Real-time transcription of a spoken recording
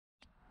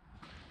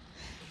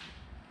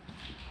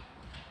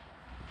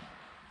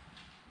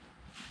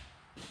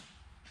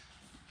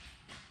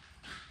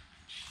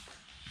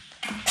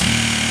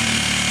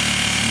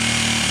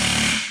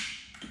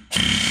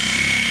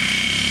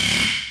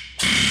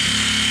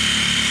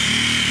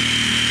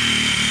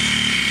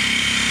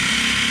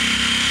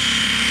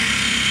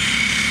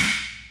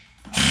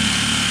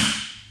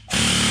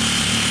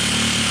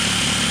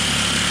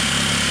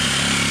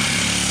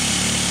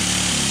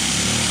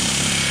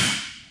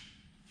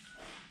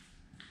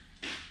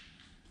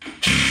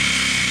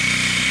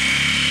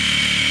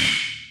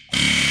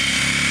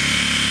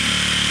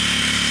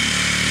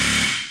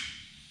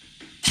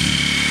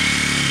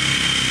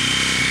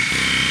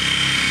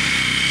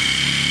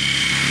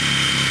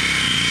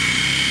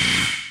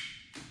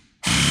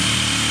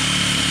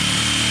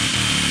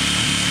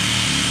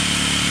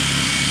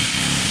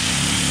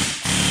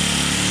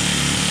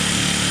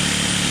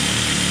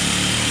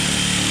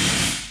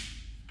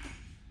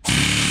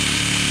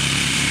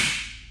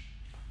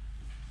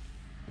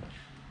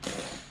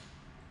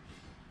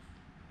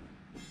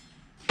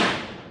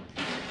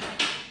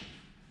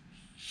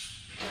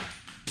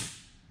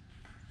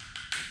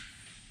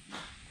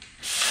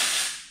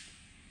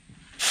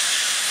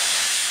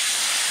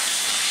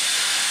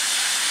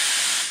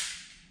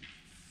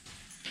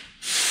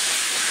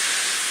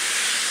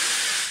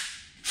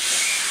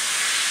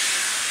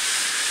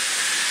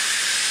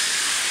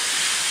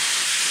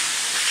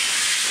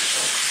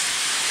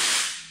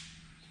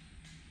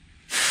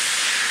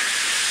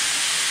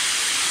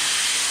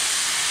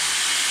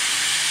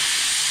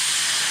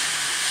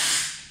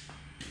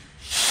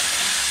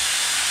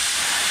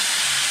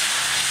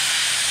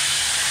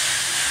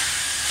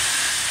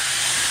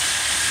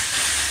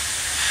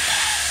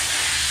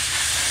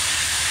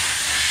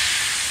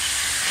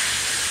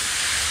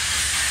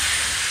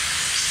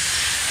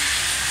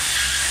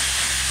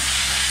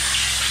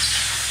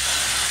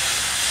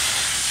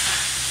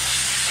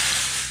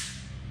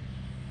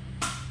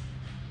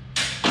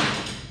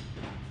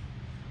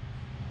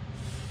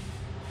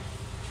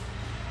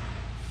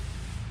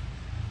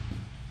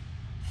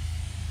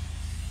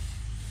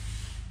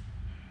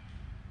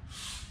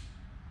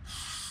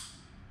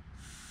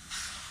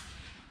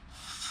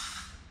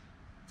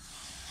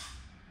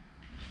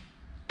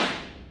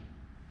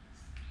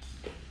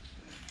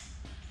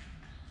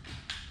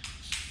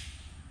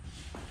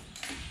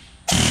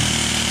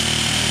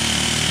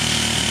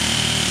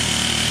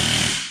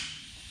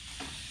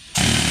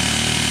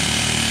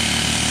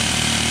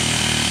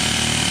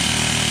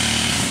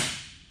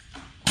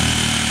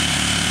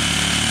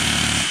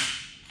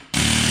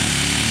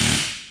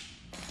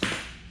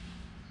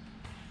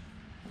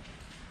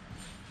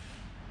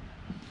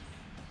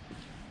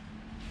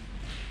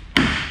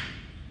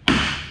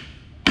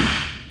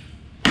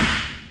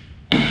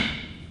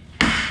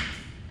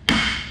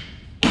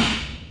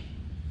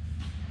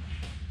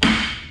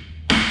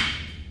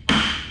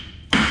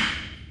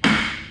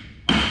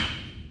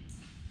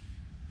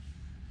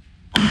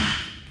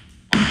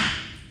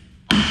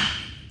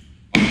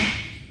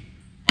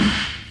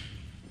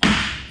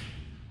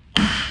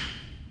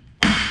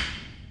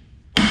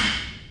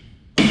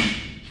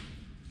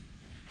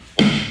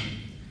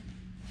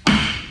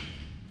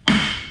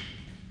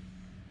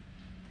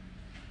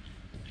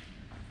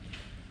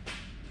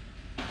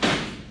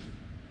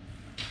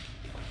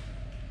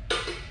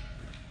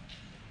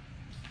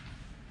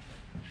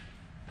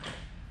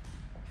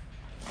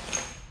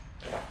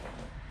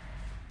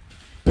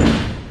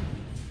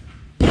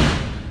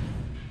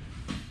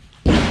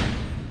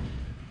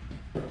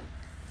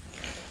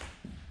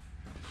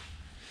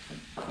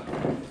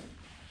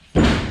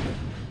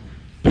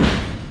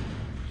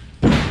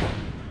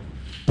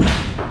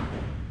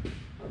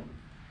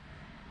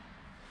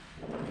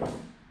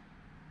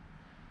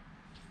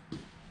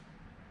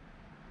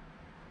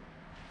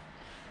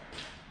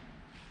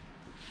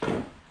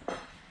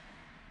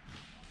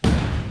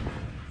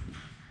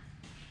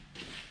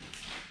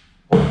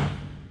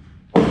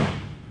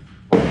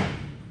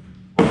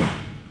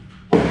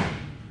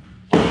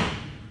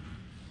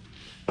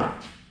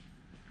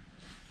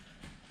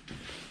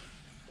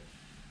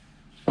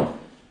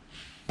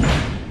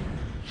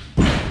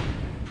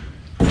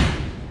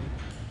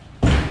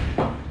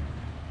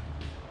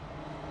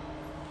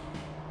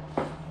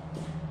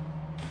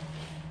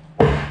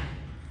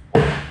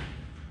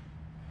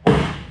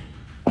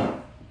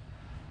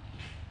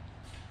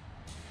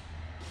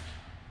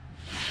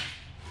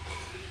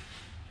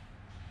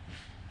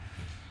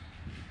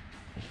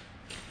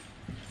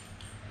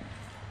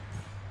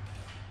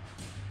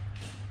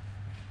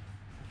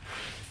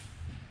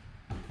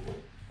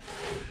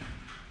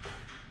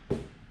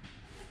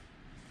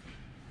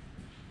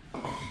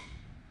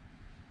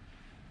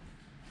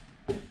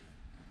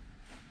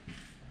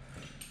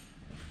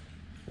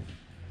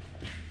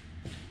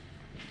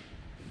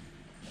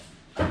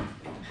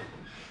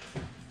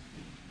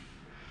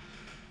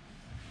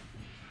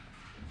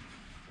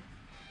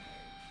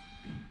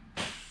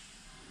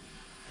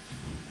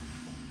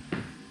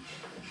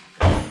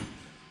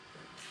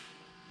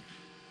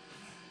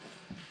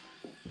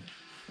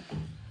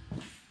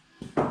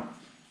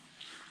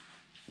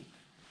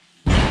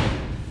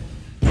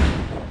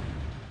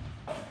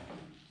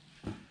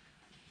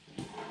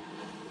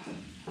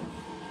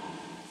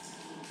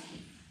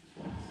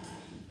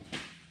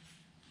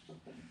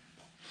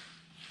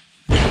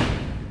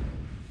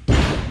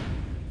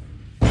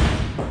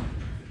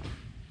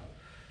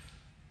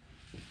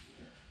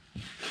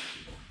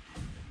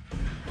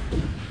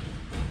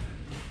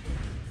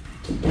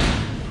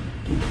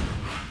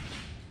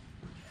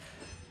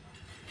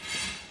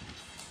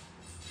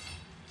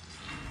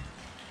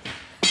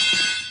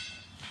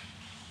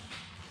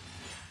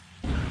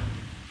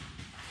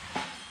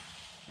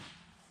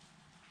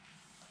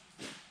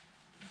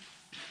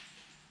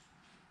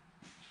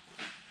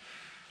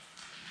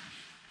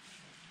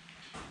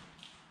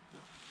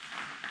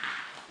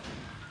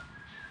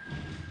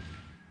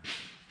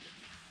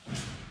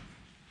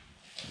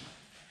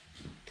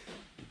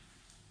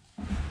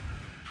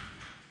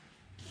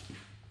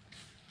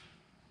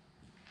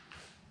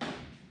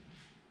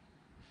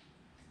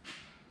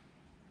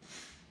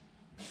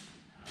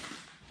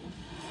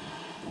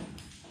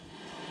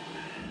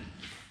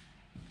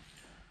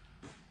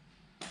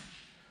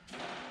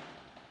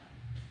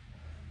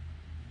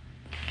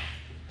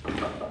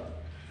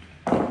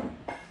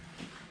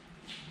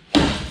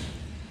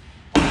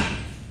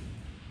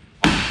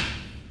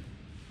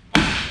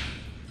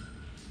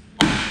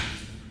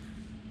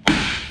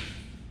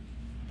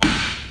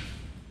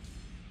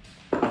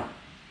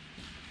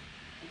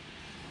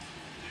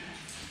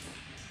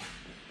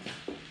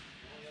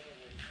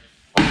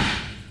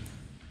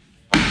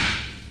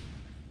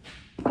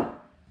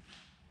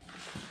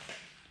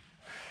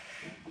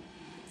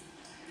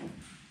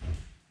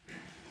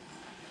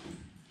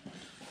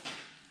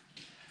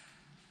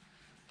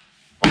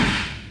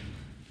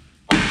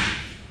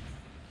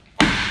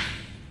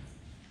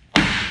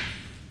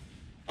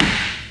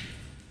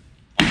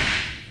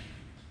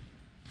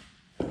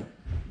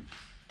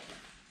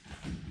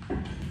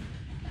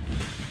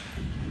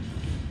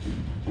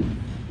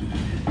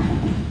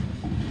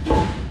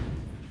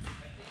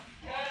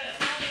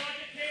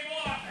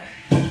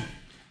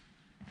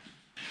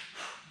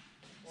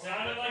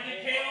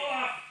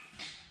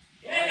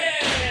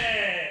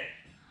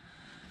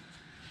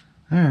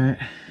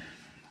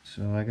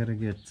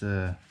get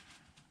the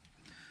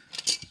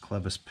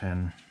clevis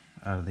pin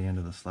out of the end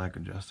of the slack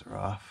adjuster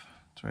off.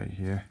 It's right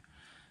here.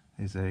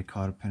 There's a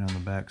cotter pin on the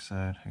back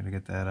side. I gotta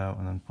get that out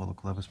and then pull the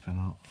clevis pin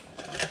out.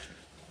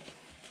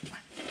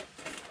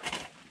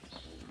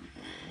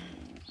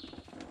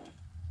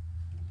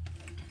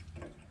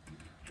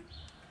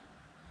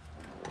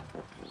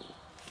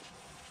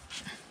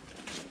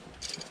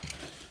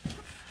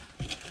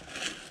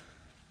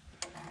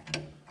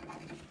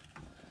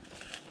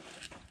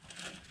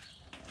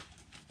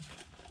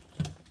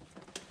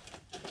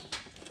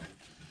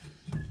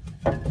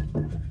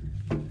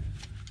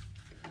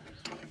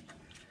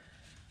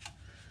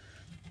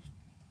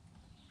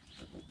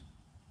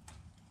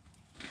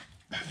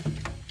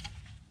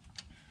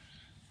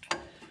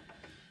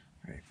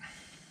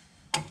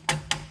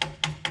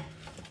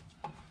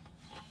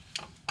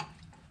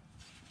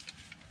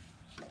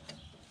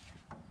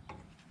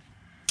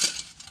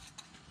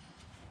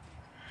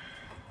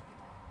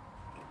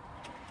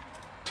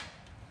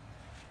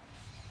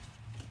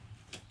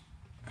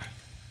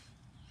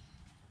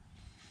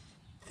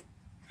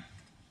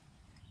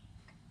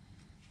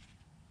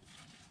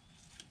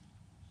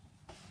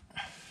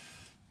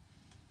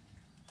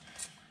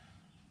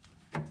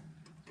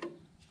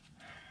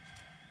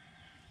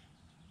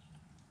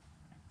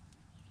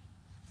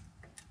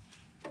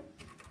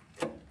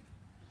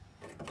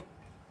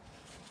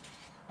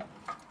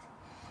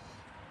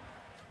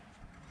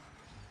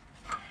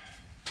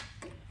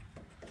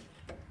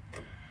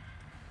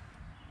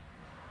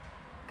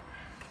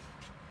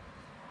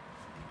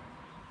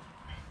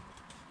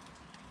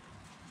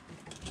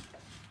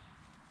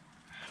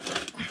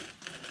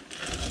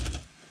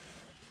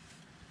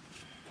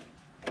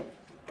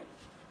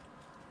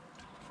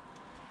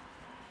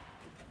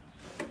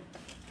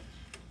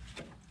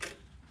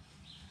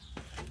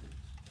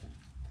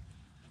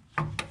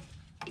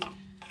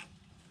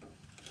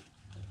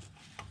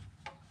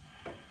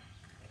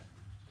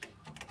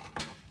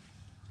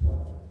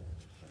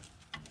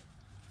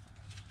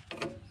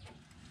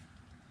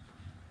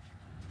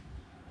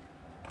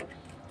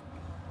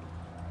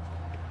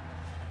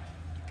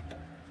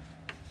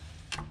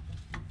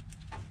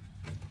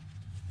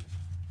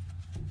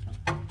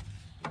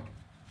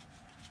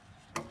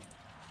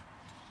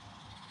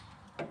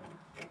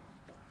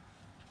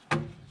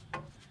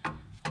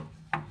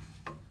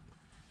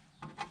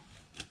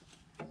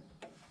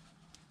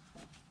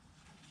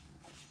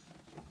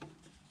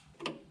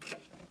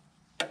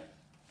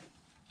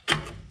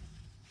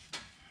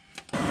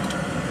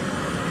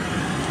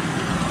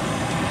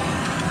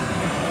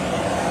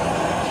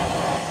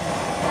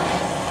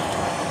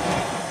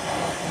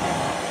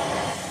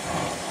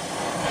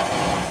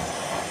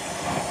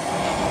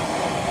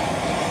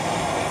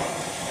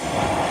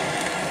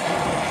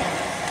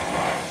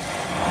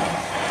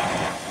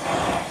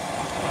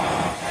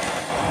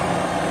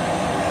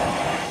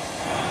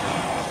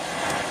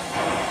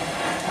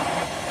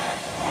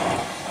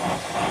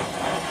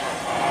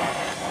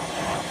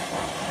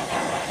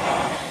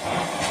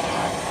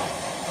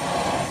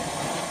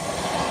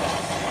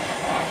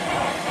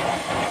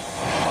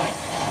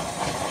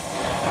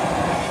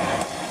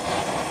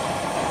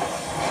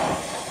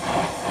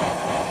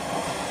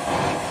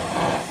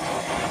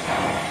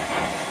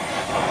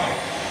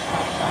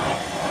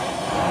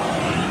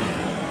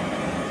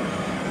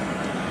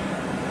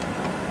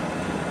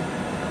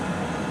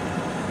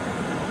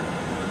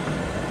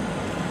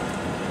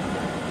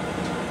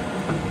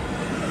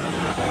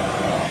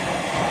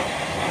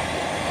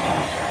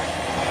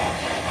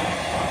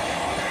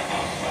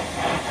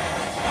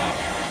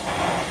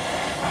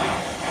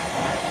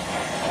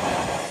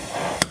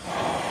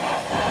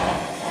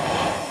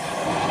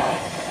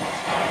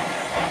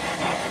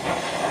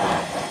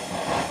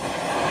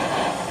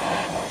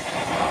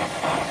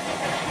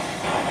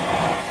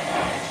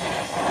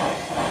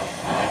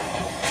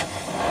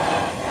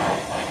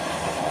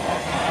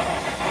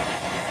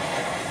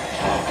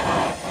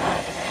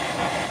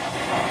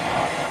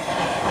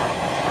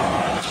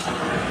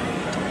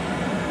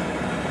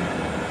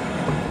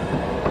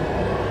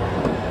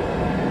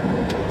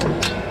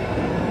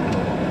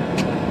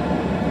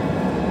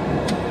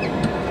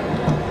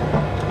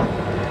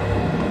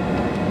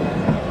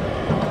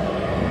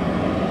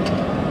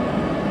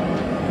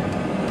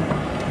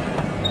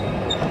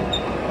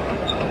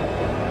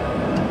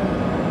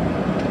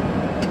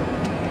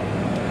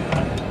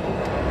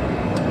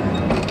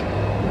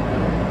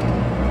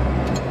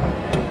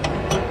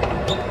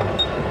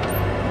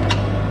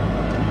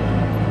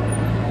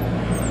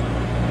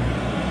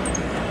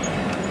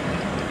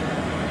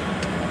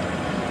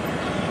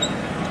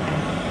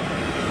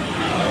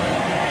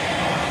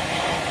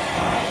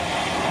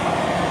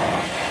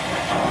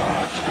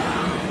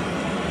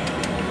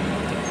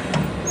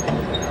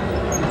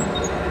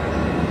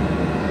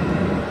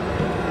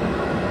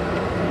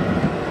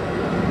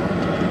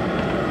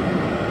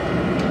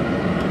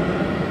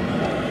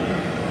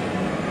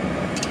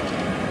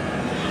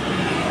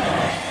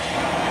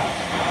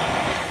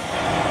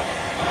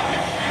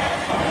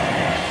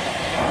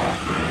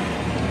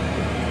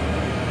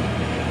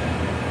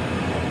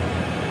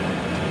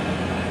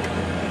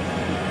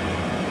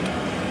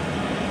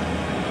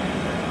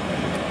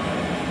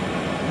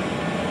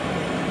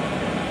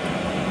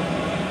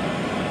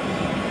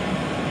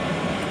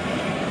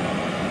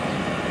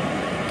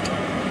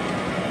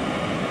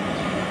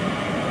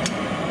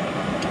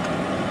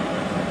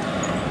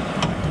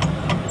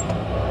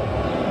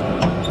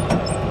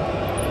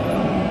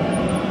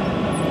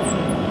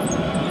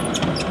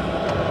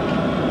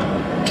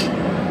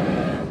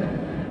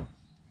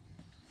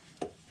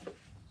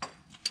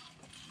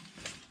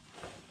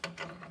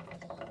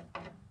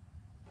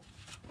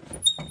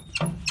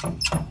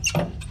 Oops.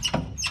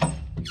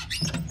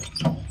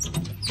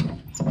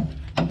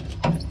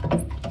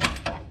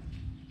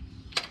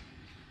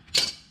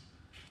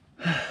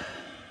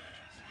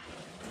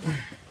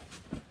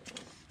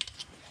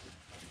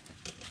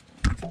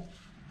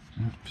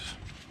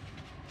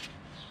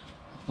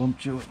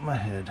 Bumped you with my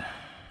head.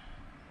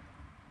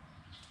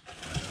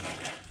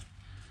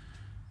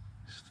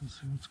 Still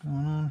see what's going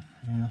on?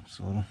 Yeah,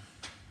 sort of.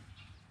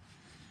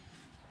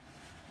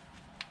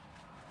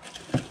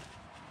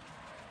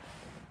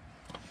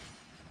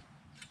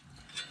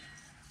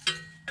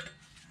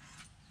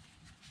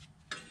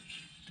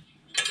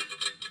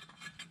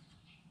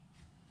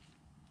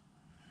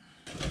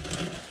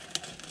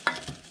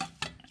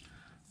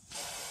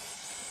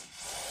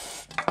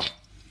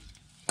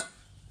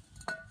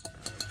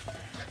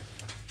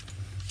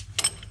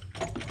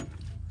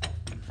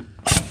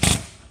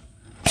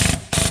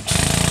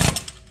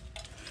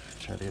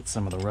 Try to get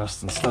some of the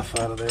rust and stuff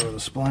out of there where the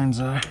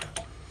splines are.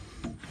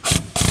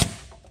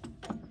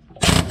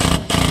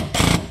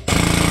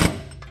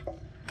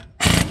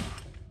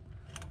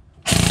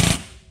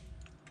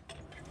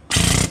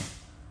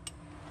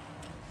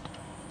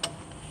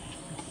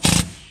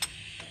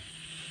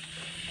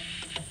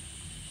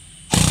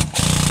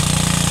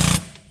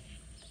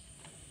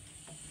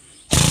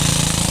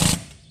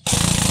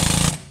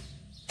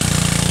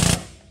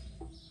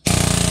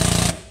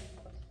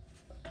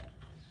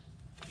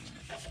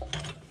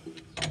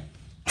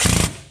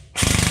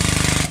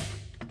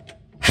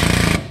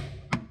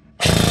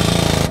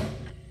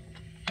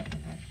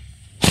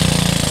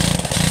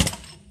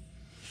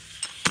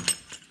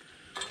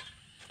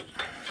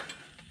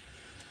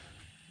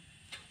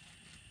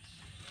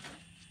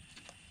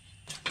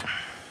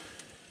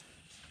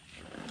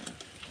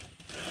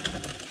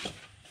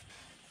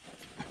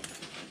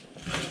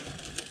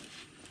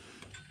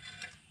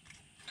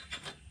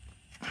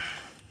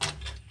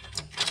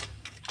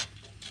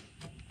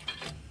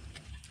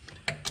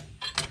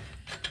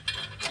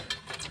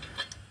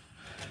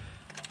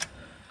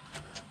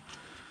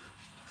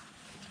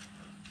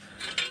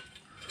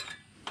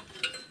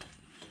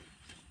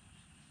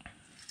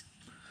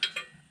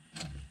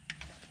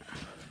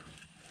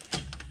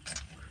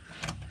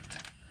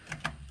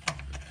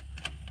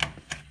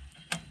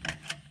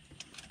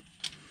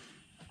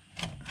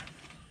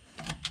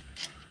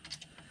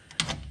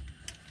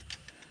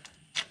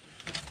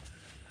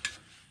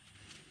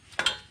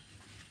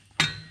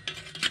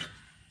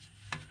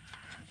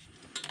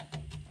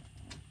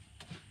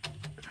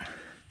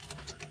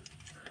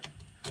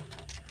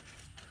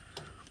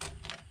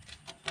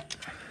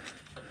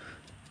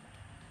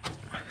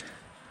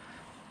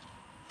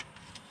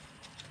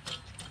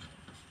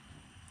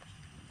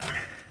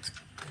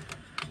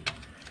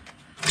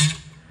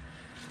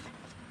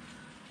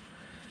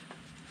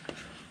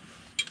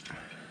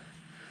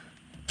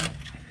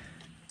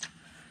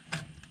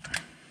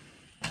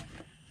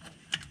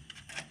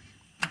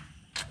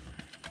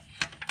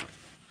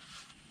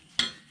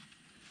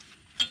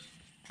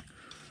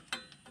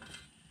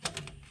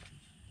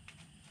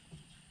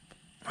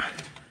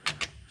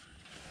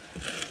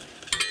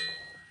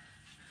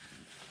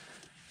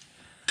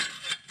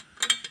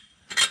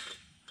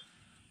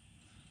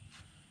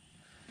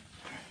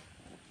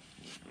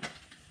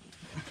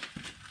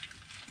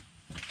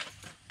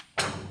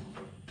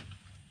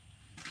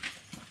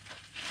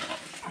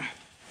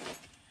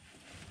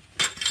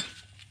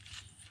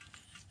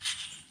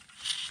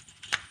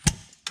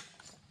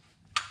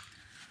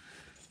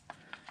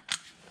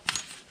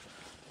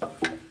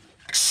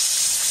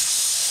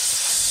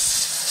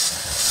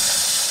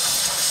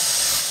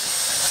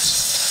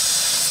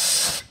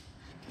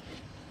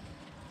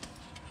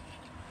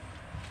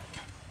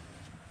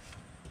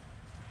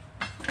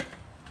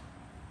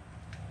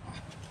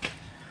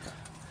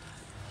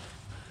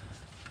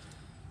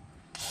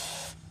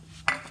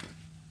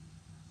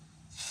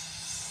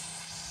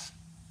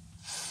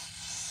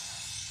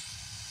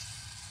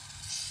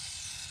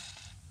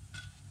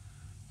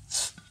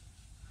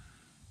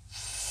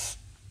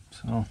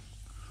 So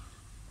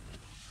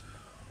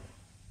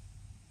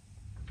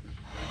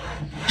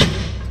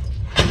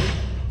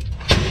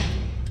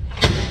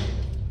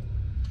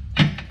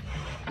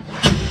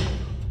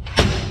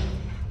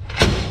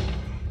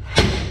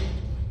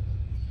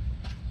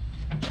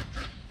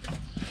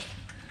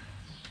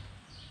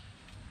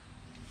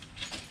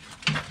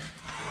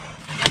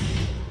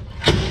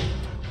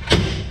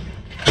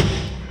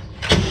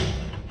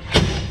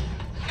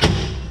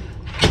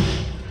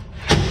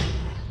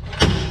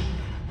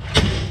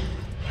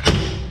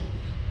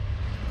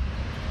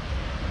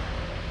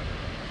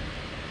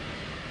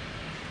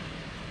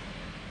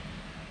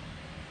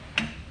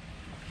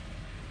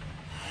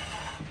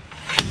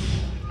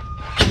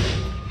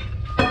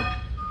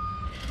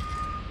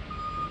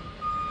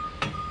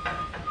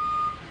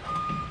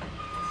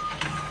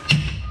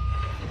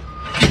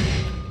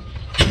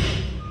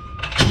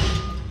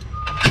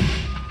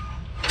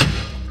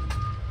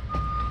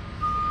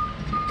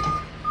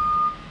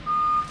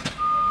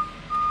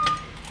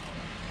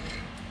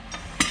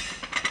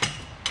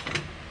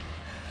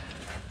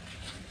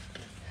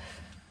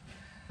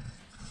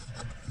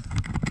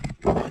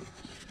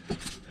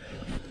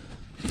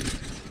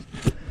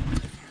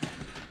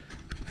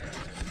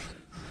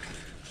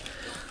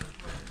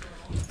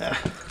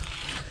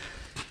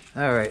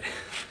All right,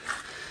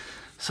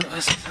 so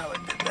this is how I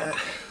did that.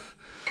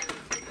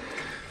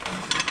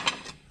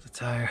 The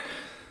tire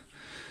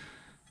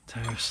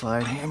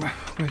slide hammer,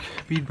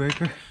 bead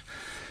breaker,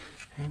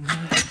 and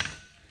got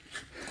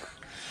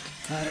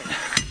it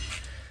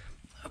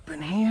up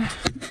in here,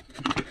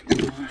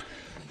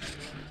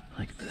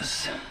 like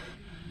this,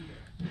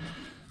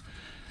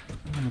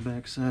 on the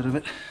back side of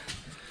it.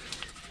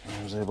 And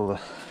I was able to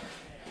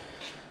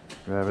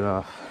grab it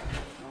off.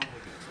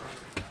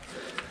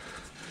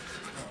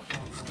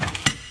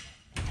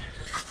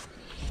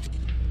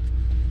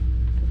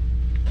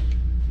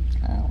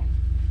 Ow.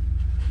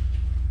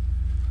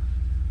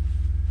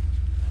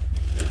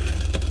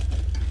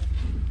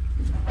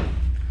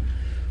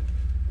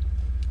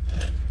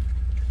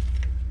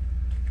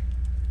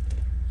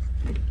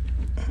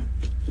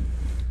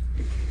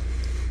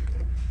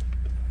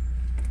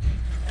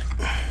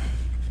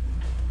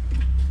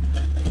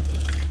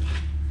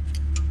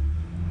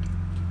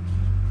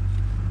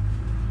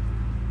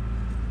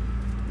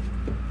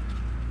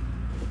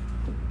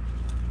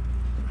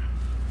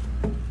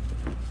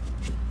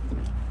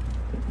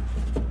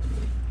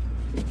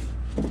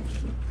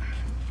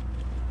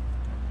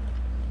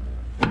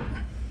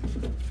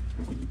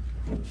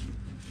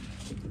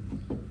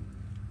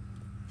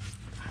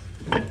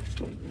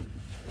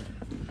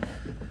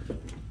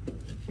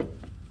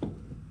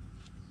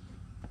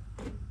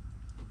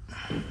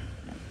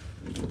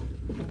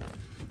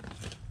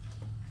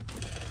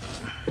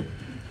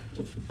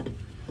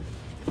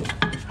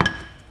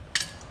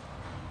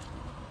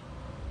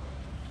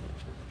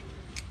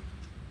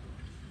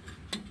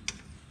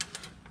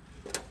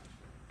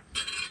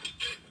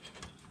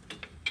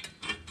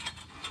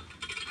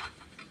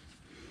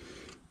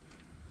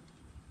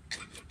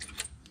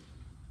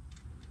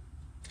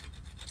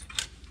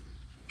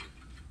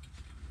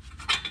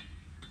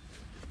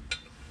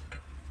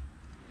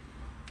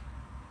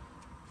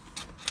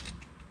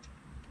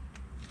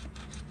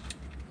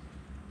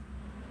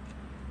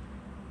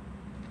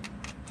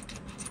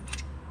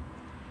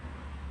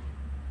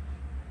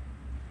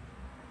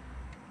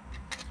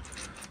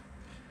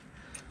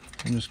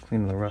 I'm just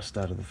cleaning the rust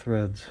out of the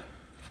threads,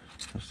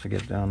 just to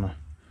get down the,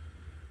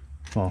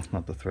 well,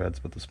 not the threads,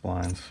 but the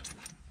splines.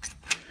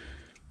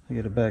 To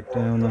get it back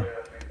down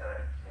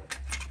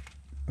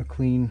a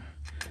clean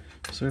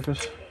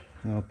surface,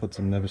 and I'll put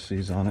some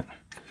Never-Seez on it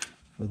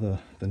for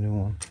the new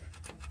one.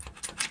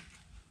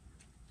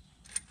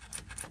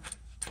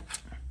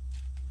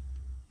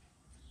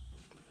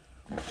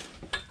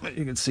 But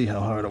you can see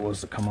how hard it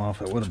was to come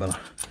off. It would have been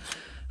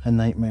a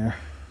nightmare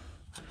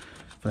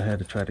if I had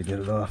to try to get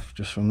it off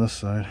just from this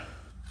side.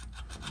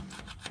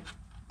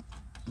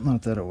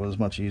 Not that it was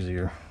much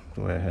easier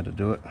the way I had to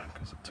do it,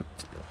 because it took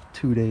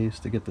 2 days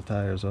to get the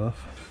tires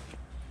off.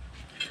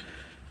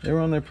 They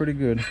were on there pretty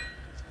good.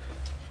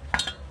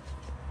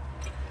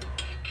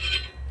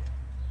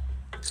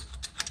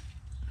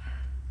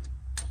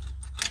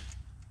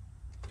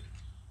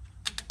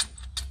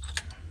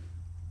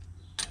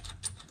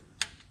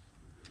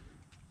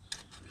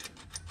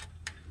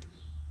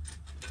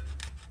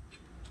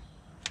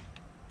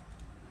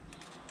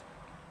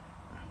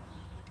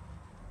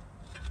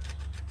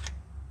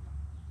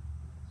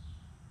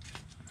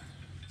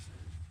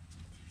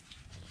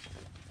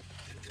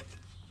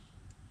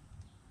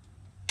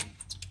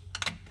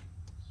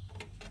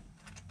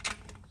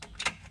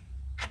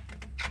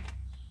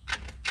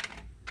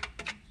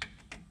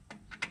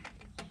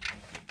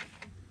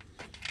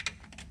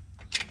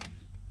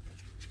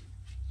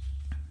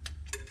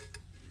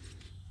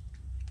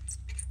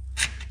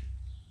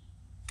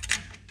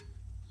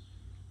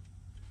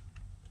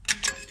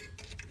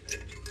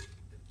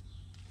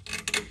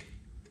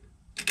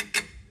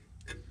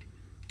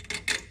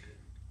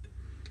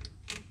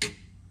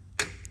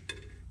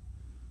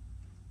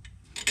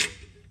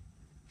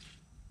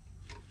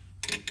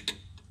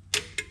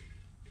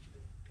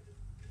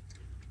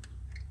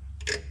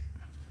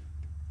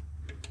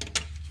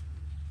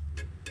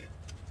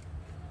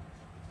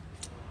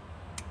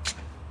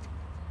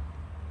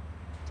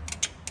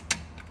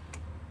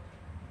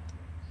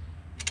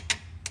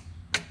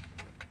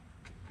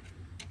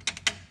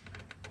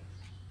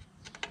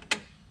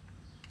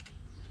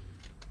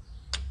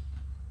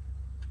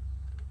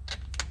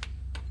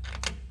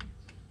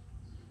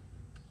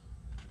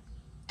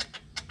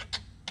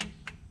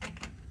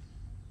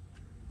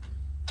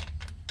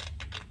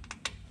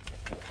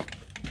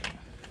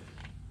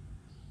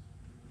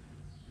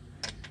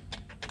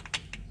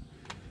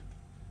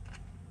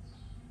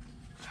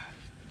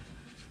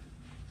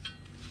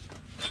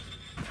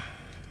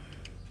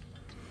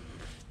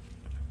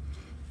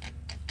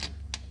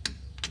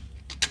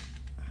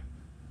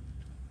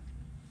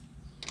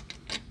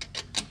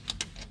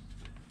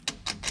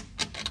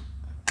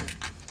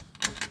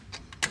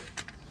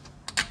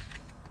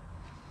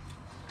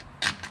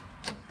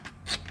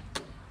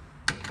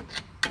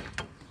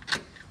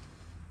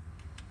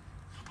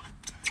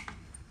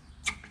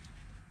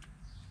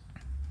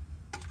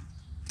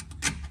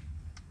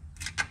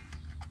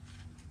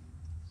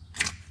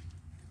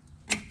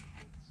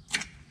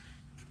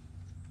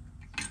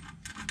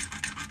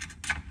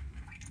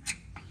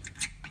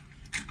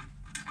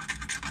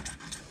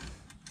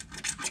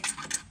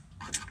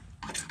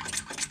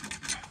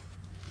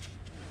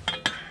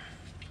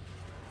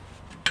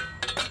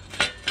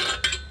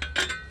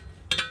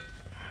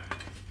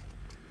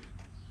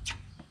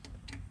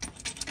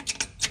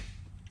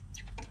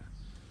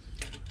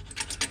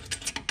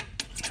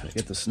 to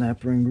get the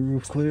snap ring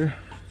groove clear.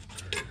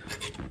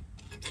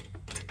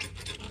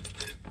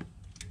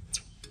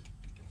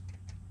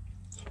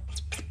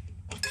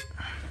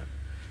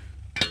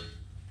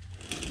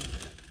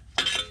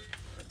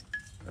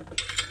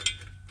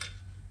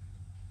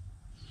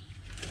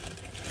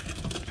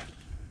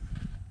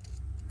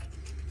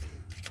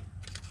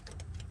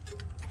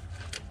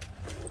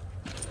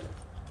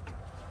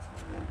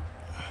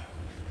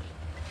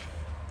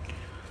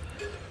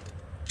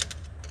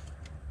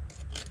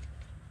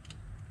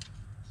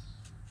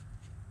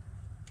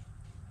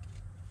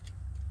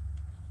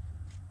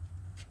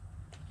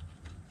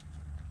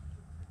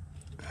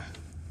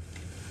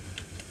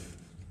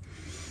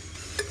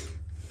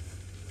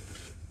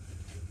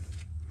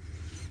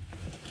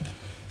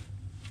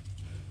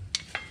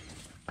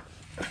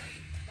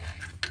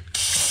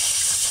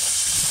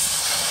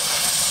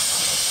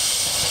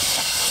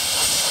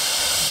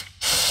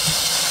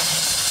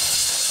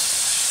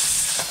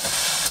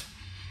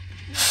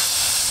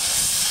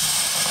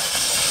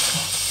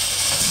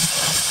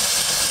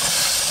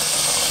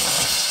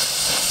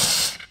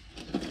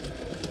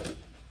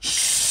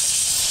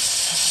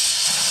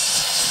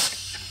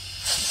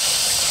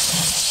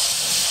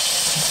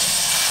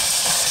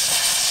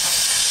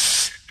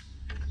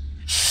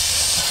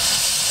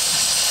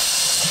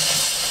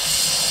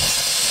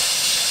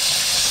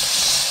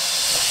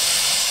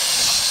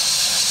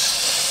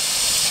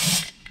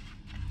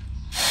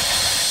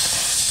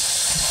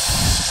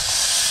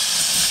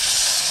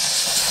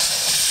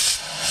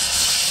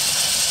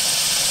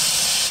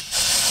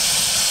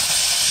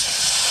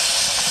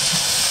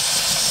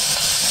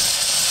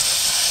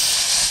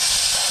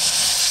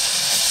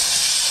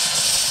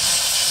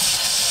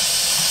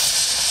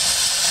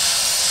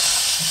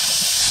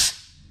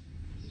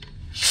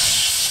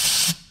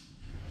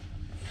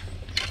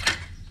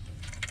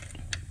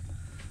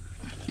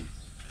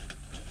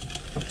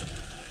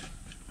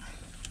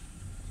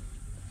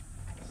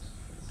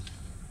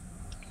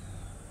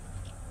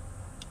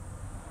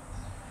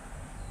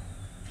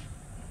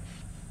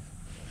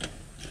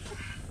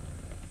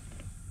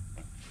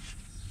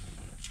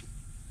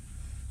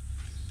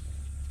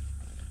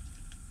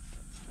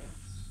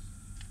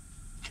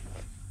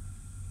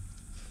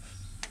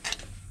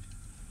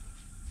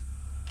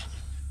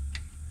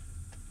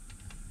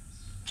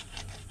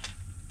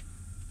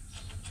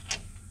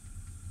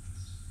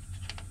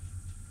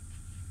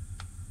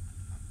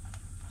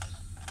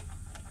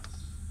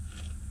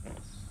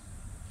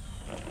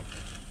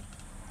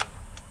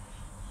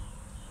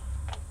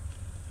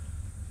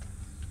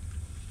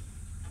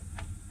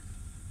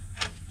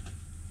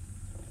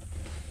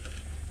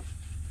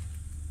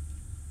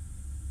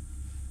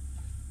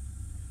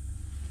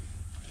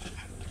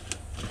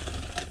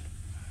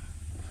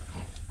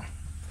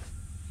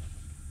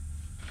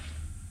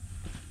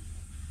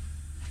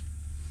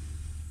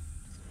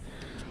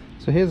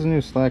 So here's a new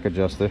slack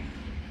adjuster,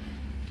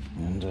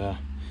 and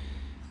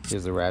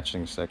here's the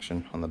ratcheting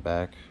section on the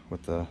back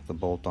with the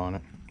bolt on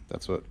it.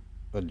 That's what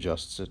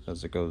adjusts it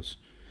as it goes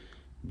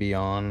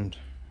beyond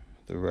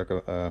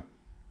the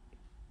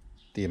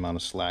amount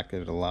of slack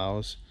that it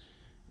allows.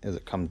 As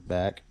it comes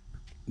back,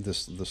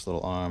 this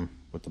little arm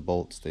with the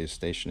bolt stays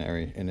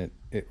stationary, and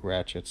it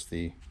ratchets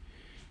the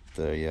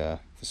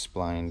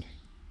splined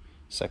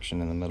section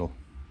in the middle,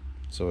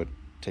 so it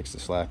takes the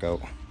slack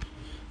out.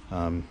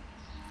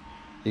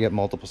 You get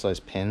multiple size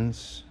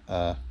pins.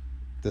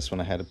 This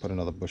one I had to put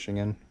another bushing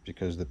in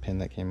because the pin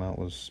that came out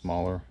was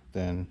smaller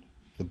than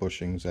the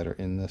bushings that are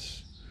in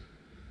this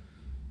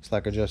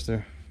slack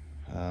adjuster.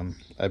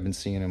 I've been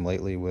seeing them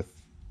lately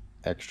with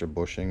extra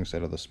bushings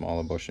that are the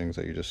smaller bushings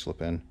that you just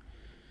slip in,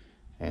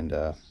 and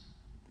that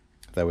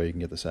way you can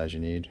get the size you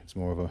need. It's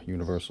more of a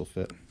universal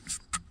fit.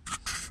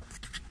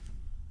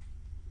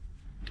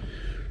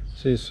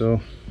 See, so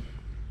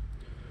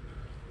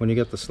when you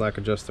get the slack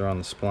adjuster on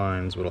the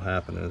splines, what'll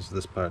happen is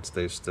this part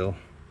stays still,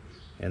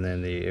 and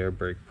then the air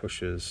brake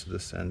pushes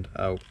this end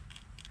out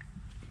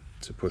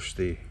to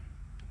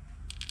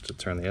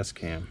turn the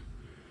S-cam,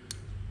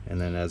 and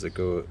then as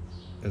the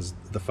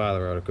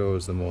farther out it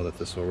goes, the more that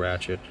this will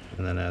ratchet,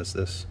 and then as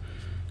this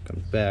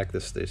comes back,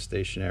 this stays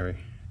stationary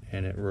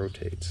and it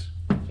rotates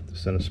the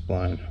center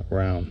spline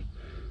around.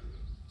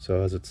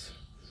 So as it's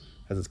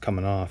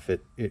coming off,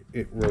 it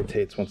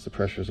rotates once the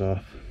pressure's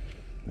off,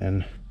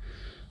 and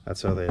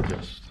that's how they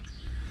adjust.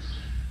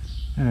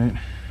 Alright,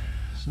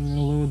 so I'm going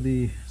to load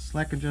the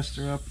slack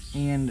adjuster up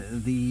and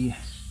the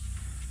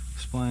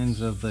splines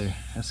of the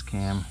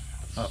S-cam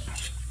up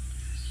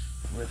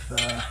with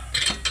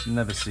some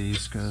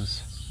Never-Seez,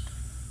 because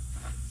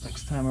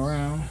next time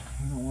around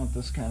we don't want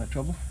this kind of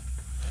trouble.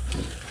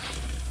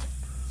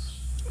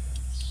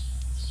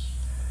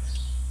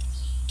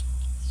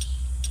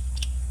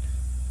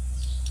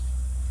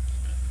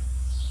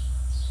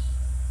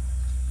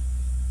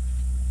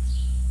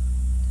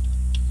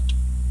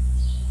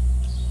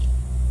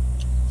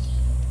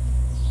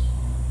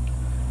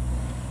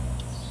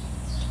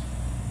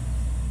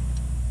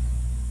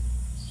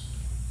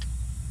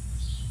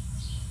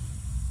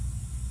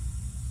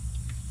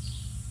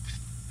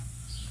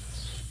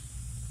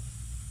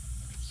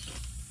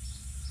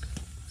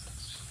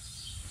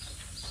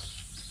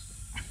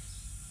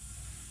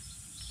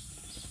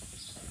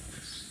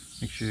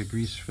 Make sure your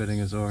grease fitting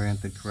is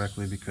oriented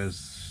correctly,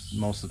 because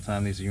most of the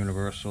time these are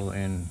universal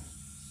and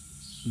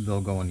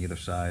they'll go on either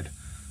side.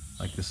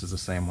 Like this is the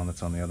same one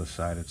that's on the other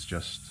side. It's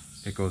just,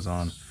 it goes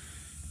on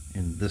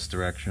in this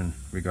direction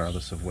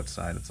regardless of what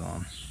side it's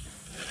on.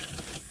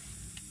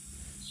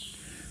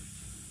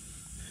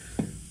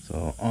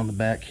 So on the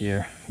back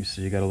here, you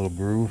see you got a little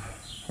groove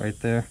right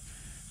there.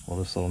 Well,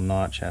 this little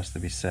notch has to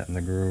be set in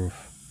the groove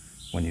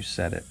when you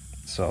set it.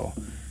 So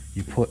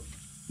you put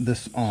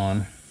this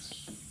on,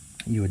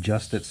 you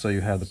adjust it so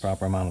you have the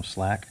proper amount of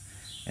slack,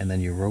 and then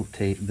you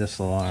rotate this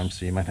little arm.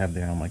 So you might have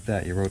the arm like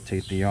that. You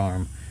rotate the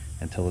arm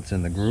until it's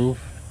in the groove,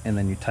 and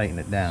then you tighten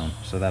it down.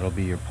 So that'll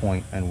be your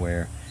point, and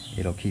where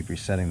it'll keep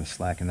resetting the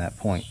slack in that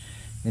point.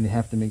 And you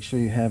have to make sure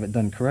you have it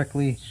done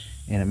correctly,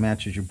 and it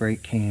matches your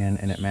brake can,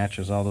 and it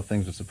matches all the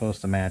things it's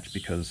supposed to match,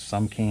 because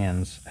some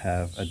cans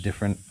have a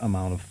different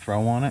amount of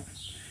throw on it,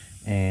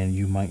 and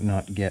you might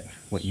not get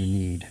what you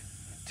need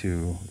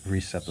to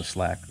reset the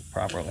slack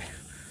properly.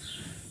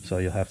 So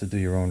you'll have to do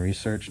your own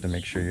research to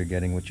make sure you're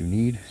getting what you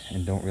need,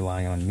 and don't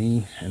rely on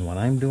me and what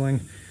I'm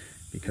doing,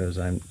 because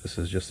this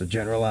is just a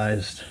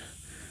generalized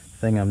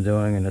thing I'm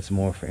doing, and it's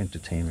more for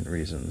entertainment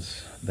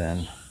reasons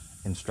than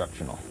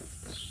instructional.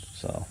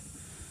 So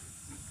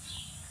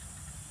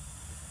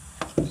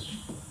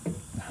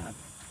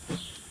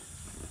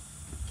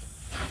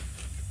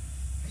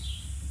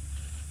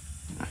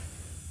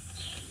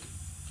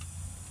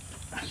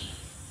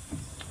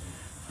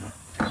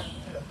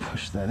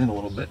push that in a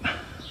little bit.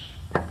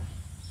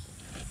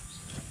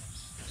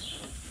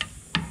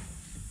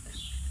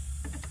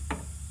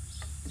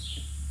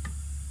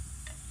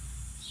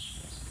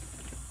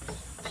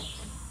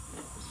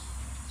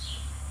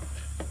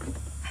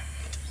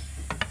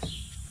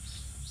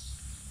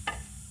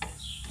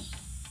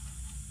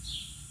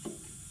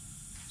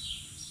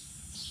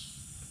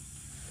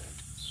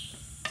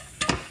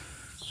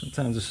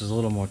 Sometimes this is a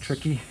little more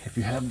tricky if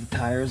you have the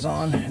tires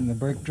on and the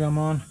brake drum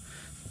on.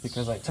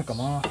 Because I took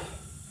them off,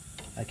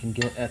 I can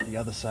get at the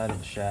other side of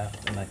the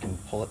shaft and I can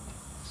pull it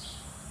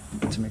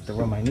to make the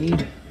room I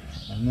need,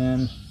 and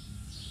then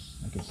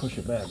I can push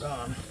it back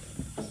on.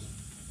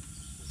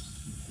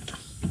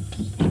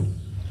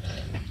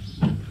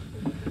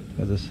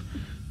 Because this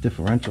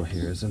differential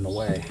here is in the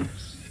way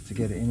to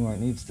get it in where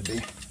it needs to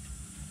be.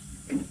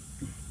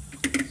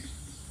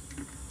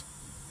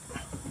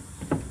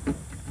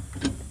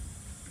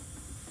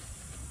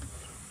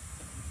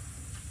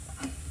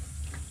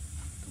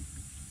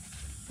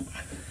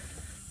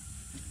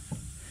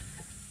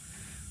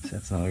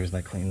 That's another reason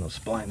I clean those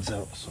splines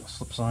out, so it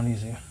slips on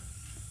easier.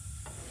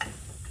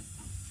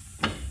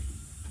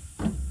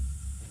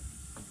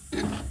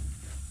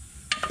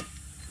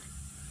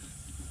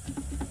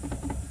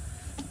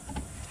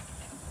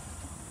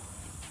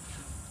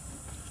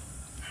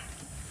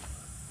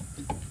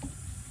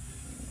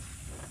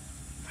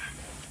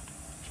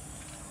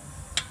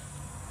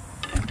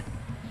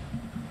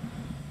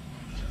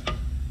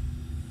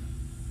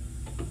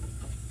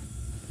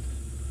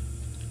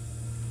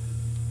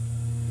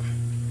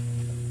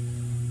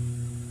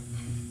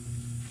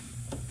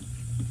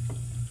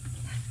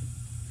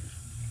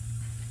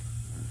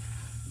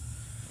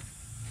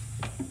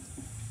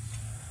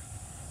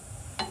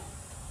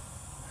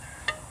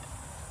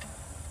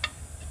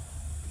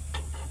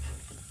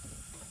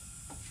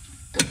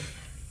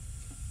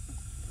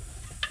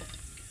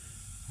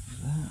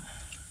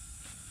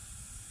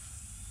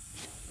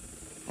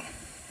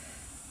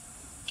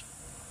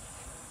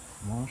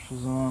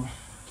 Marshals on.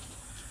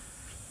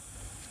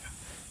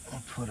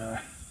 I'll put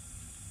our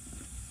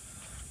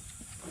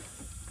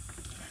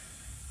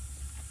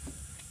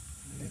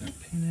get a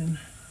pin in.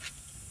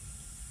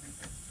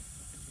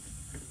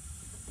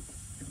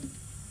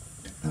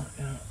 Oh,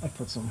 yeah, I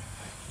put some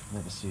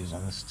rubber seals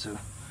on this too,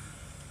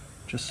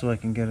 just so I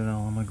can get it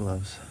all on my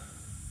gloves.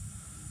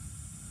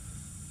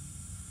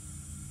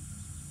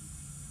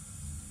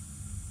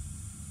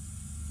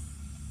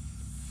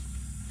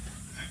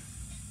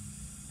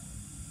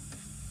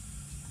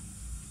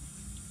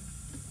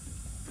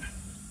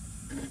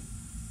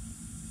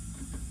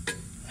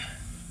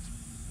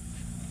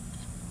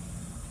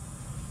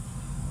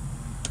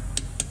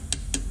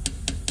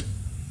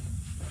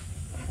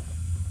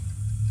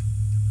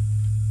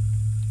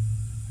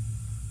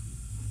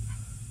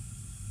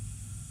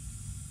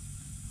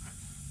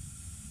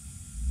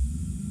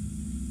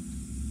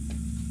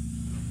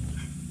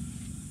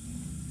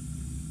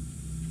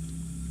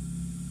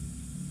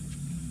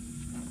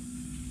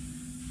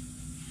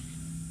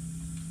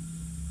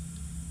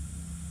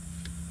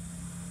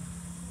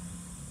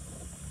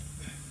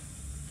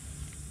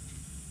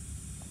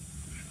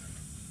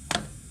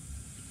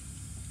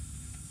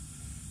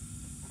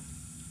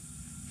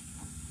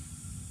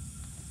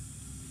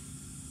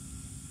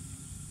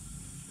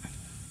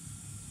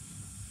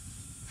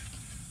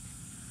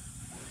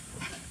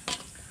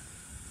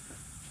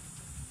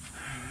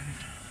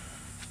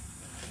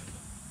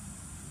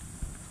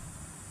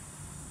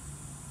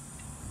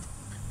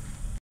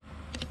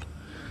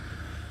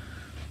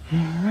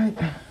 Alright,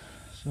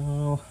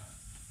 so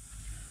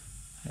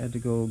I I had to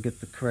go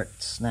get the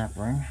correct snap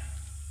ring,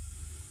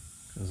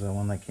 because the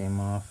one that came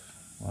off,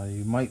 well,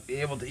 you might be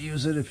able to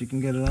use it if you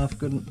can get it off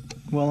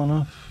well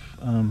enough.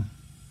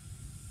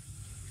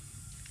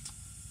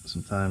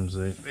 Sometimes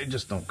they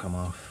just don't come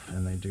off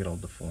and they get all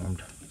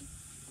deformed.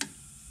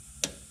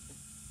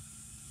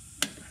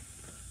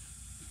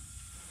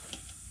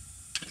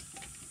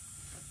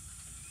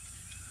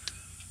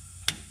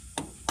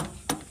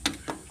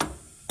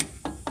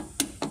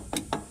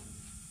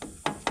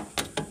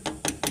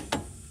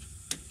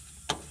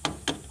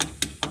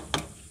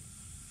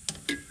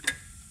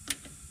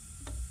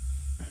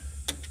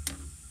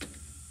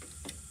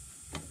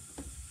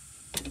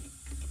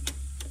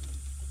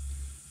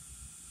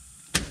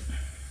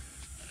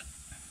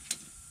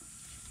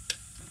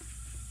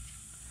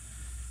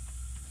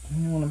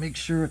 You want to make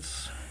sure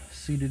it's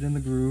seated in the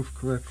groove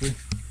correctly.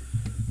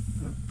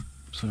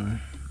 Sorry.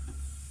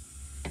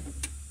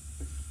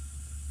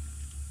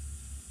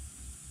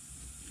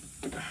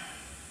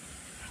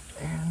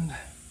 And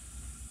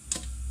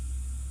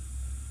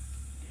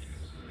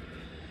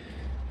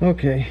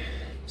okay,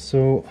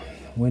 so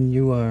when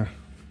you are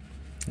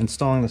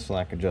installing the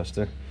slack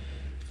adjuster,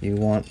 you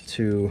want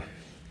to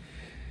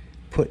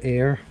put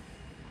air,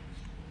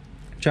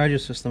 charge your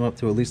system up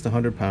to at least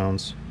 100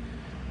 pounds,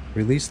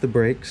 release the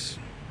brakes,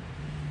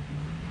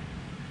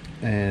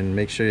 and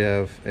make sure you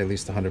have at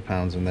least 100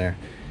 pounds in there.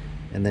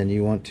 And then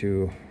you want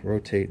to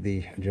rotate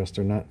the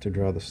adjuster nut to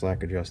draw the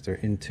slack adjuster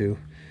into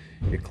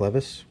your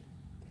clevis.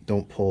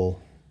 Don't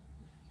pull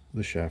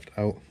the shaft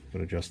out,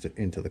 but adjust it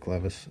into the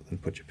clevis. Then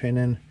put your pin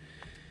in,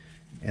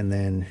 and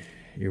then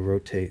you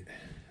rotate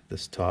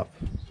this top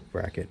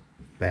bracket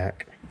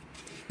back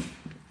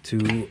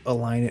to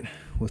align it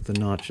with the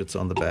notch that's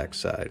on the back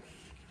side.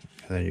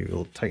 And then you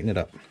will tighten it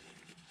up.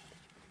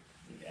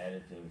 The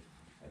additive,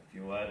 a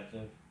fuel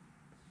additive,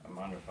 I'm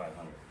under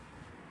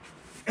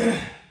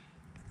 500.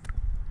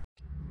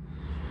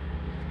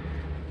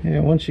 Yeah,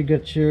 once you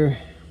get your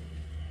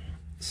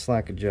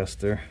slack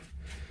adjuster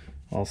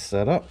all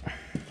set up,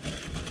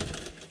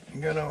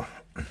 you're gonna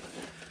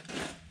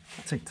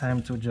take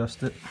time to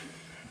adjust it.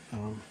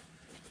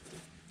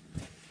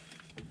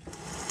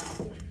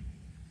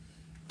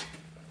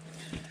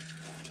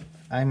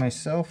 I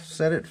myself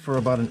set it for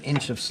about 1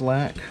 inch of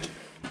slack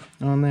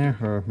on there,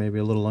 or maybe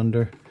a little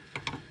under.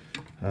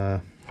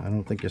 I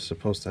don't think you're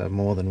supposed to have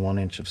more than 1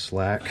 inch of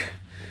slack.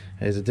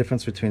 There's a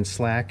difference between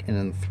slack and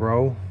then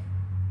throw.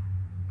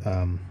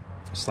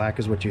 Slack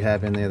is what you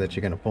have in there that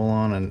you're going to pull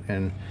on,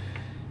 and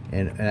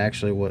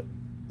actually what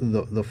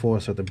the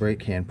force that the brake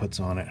can puts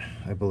on it,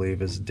 I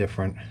believe, is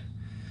different.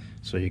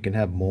 So you can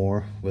have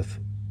more with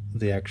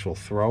the actual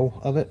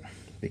throw of it,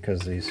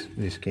 because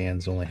these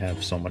cans only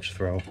have so much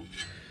throw.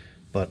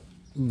 But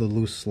the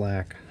loose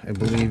slack, I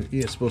believe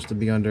you're supposed to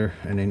be under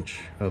 1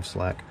 inch of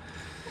slack.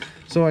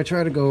 So I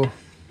try to go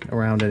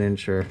around 1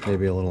 inch, or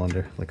maybe a little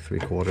under, like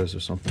 3/4 or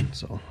something.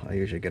 So I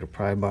usually get a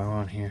pry bar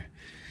on here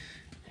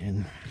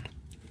and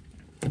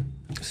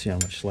see how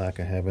much slack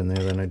I have in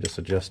there, then I just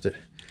adjust it.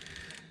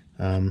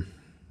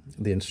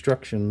 The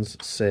instructions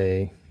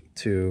say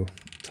to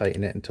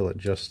tighten it until it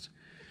just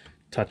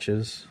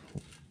touches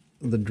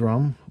the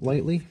drum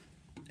lightly,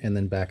 and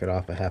then back it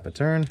off a half a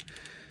turn.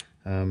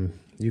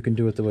 You can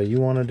do it the way you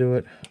want to do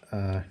it.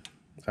 I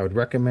would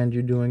recommend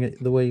you doing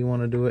it the way you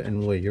want to do it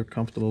and the way you're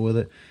comfortable with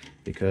it,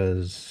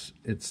 because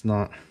it's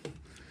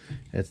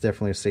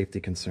definitely a safety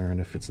concern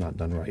if it's not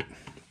done right.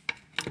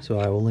 So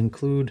I will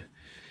include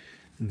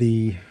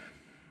the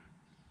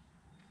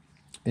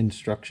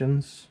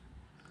instructions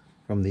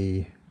from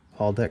the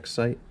Haldex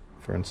site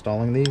for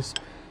installing these,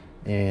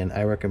 and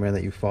I recommend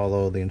that you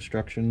follow the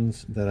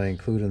instructions that I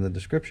include in the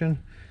description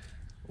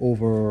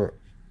over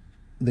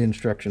the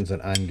instructions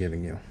that I'm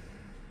giving you.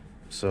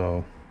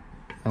 So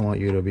I want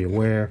you to be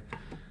aware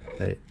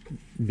that,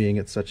 being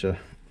it's such a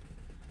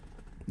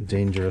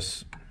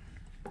dangerous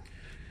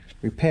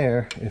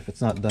repair, if it's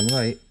not done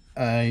right,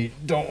 I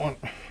don't want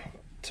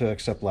to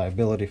accept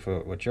liability for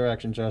what your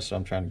actions are. So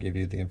I'm trying to give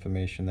you the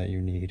information that you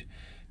need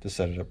to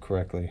set it up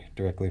correctly,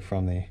 directly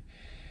from the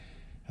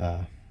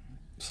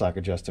slack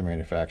adjuster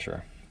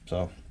manufacturer.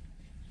 So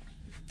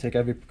take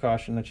every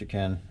precaution that you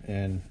can,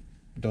 and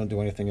don't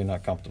do anything you're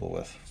not comfortable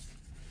with.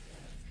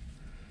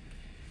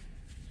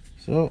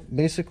 So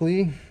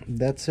basically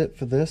that's it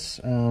for this.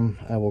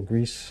 I will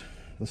grease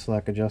the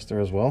slack adjuster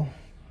as well.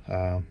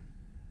 Yeah,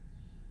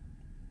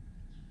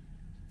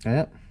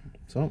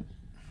 so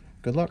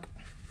good luck.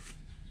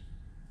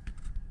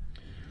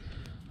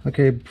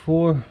 Okay,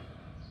 before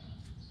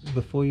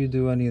you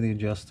do any of the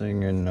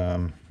adjusting,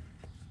 and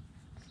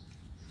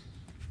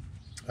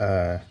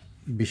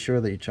be sure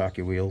that you chock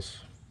your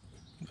wheels.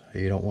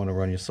 You don't want to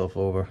run yourself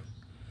over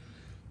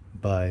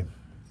by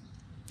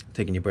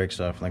taking your brakes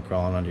off and then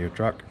crawling under your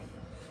truck.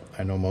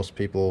 I know most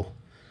people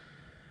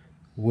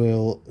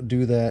will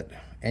do that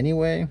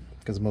anyway,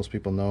 because most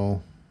people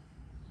know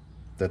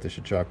that they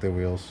should chock their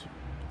wheels.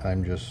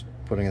 I'm just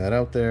putting that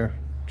out there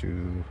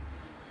to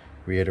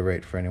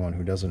reiterate for anyone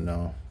who doesn't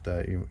know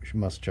that you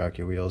must chock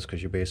your wheels,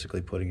 because you're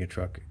basically putting your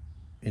truck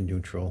in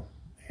neutral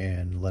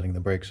and letting the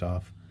brakes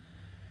off,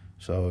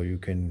 so you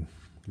can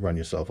run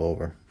yourself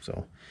over.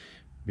 So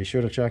be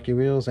sure to chock your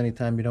wheels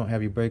anytime you don't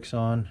have your brakes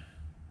on,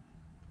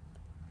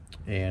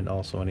 and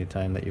also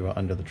anytime that you are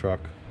under the truck,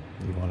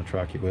 you want to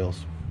chock your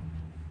wheels.